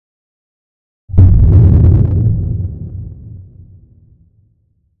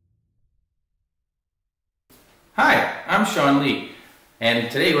I'm Sean Lee,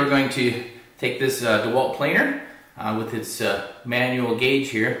 and today we're going to take this DeWalt planer with its manual gauge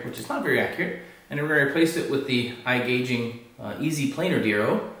here, which is not very accurate, and we're going to replace it with the iGaging Easy Planer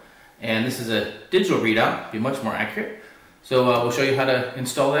DRO, and this is a digital readout, be much more accurate. So we'll show you how to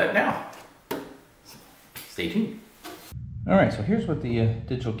install that now. Stay tuned. Alright, so here's what the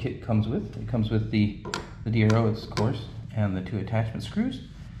digital kit comes with. It comes with the DRO, of course, and the two attachment screws.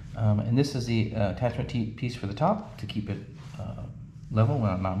 And this is the attachment piece for the top to keep it level when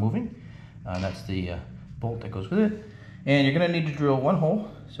I'm not moving. That's the bolt that goes with it. And you're going to need to drill one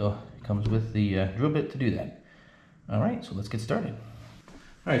hole, so it comes with the drill bit to do that. Alright, so let's get started.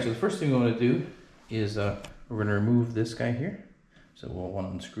 Alright, so the first thing we want to do is we're going to remove this guy here. So we'll want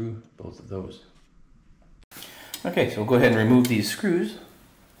to unscrew both of those. Okay, so we'll go ahead and remove these screws.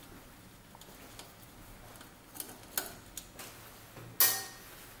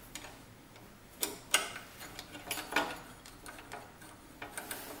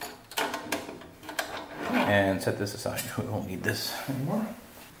 And set this aside. We won't need this anymore.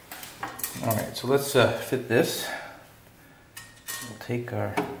 Alright, so let's fit this. We'll take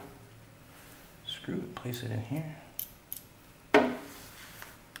our screw and place it in here.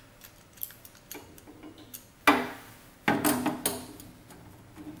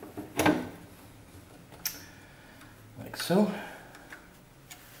 Like so.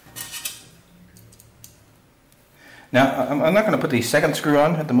 Now, I'm not going to put the second screw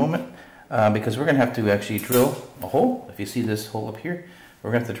on at the moment. Because we're going to have to actually drill a hole. If you see this hole up here,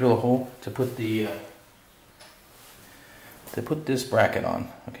 we're going to have to drill a hole to put the this bracket on.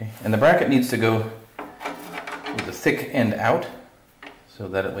 Okay, and the bracket needs to go with the thick end out, so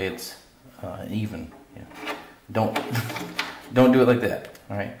that way it's even. Yeah. Don't do it like that.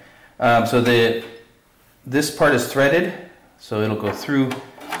 All right. So this part is threaded, so it'll go through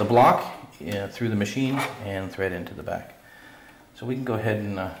the block, through the machine, and thread into the back. So we can go ahead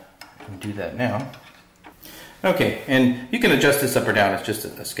and do that now. Okay, and you can adjust this up or down. It's just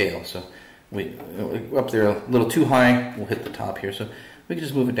a scale. So we up there a little too high, we'll hit the top here. So we can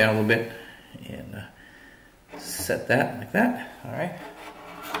just move it down a little bit and set that like that. All right.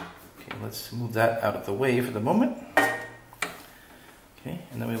 Okay, let's move that out of the way for the moment. Okay,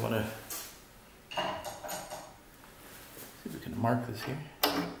 and then we want to see if we can mark this here.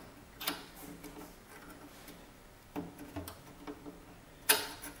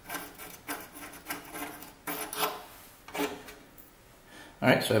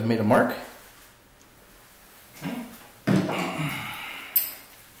 Alright, so I've made a mark. Now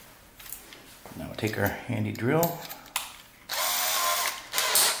we'll take our handy drill,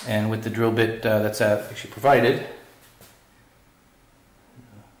 and with the drill bit that's actually provided,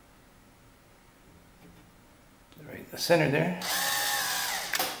 right in the center there.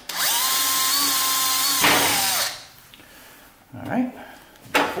 Alright,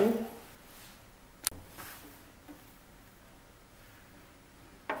 pull.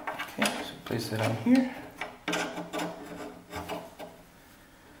 Place that on here.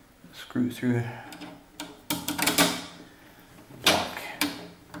 Screw through the block.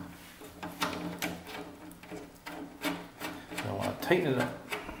 So I want to tighten it up.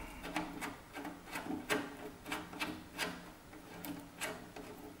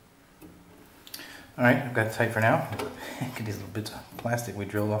 Alright, I've got it tight for now. Get these little bits of plastic we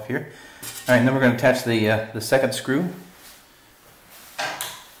drilled off here. Alright, then we're going to attach the second screw.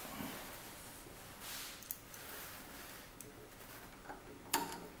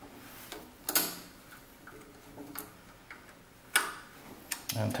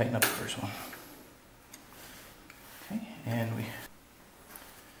 And tighten up the first one. Okay, and we.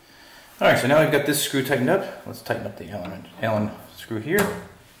 Alright, so now we've got this screw tightened up. Let's tighten up the Allen screw here.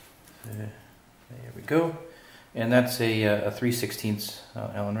 There we go. And that's a 3/16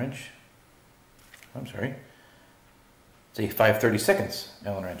 Allen wrench. I'm sorry. It's a 5/32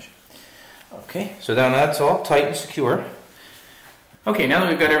 Allen wrench. Okay, so now that's all tight and secure. Okay, now that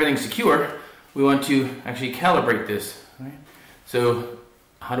we've got everything secure, we want to actually calibrate this. Right? So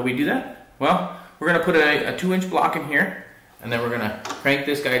how do we do that? Well, we're going to put a 2-inch block in here, and then we're going to crank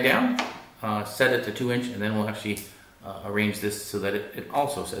this guy down, set it to 2-inch, and then we'll actually arrange this so that it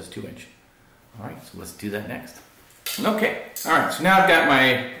also says 2-inch. Alright, so let's do that next. Okay, alright, so now I've got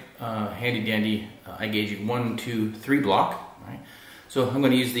my handy dandy iGaging 1, 2, 3 block. All right. So I'm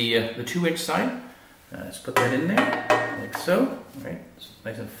going to use the 2-inch side. Let's put that in there, like so. All right, it's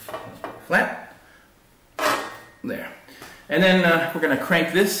nice and flat. There. And then we're going to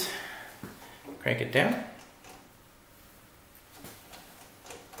crank this, crank it down.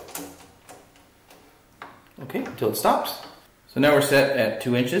 Okay, until it stops. So now we're set at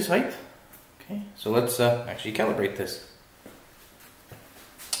 2 inches height. Okay, so let's actually calibrate this.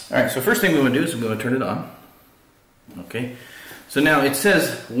 All right, so first thing we want to do is we're going to turn it on. Okay, so now it says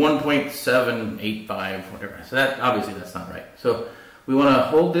 1.785, whatever. So that obviously that's not right. So we want to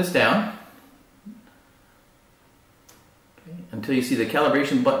hold this down until you see the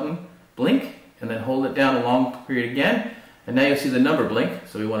calibration button blink, and then hold it down a long period again, and now you'll see the number blink.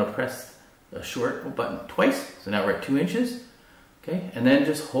 So we want to press the short button twice. So now we're at 2 inches. Okay, and then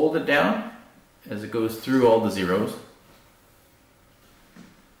just hold it down as it goes through all the zeros.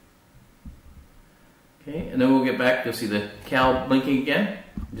 Okay, and then we'll get back. You'll see the cal blinking again.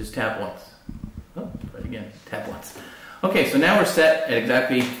 Just tap once. Oh, right again. Tap once. Okay, so now we're set at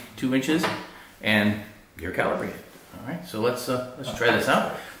exactly 2 inches, and you're calibrated. All right, so let's try this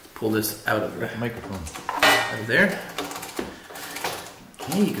out. Pull this out of the microphone, out of there.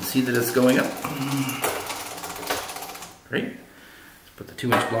 Okay, you can see that it's going up. Great. Let's put the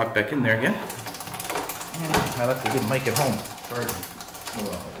 2-inch block back in there again. And I left a good mic at home. Pardon.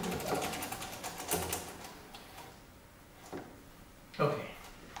 Okay.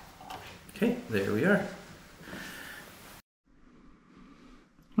 Okay, there we are.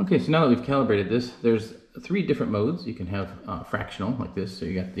 Okay, so now that we've calibrated this, there's 3 different modes. You can have fractional, like this. So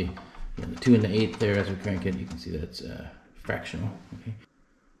you got the 2 and the 8 there as we crank it. You can see that it's fractional. Okay.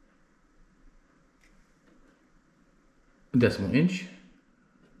 Decimal inch,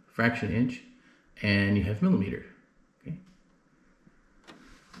 fraction inch, and you have millimeter. Okay.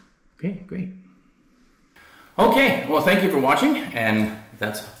 Okay, great. Okay, well, thank you for watching, and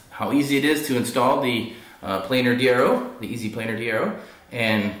that's how easy it is to install the Planer DRO, the Easy Planer DRO,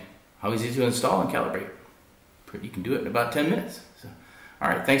 and how easy to install and calibrate. You can do it in about 10 minutes. So, all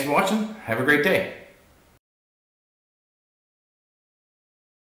right, thanks for watching. Have a great day.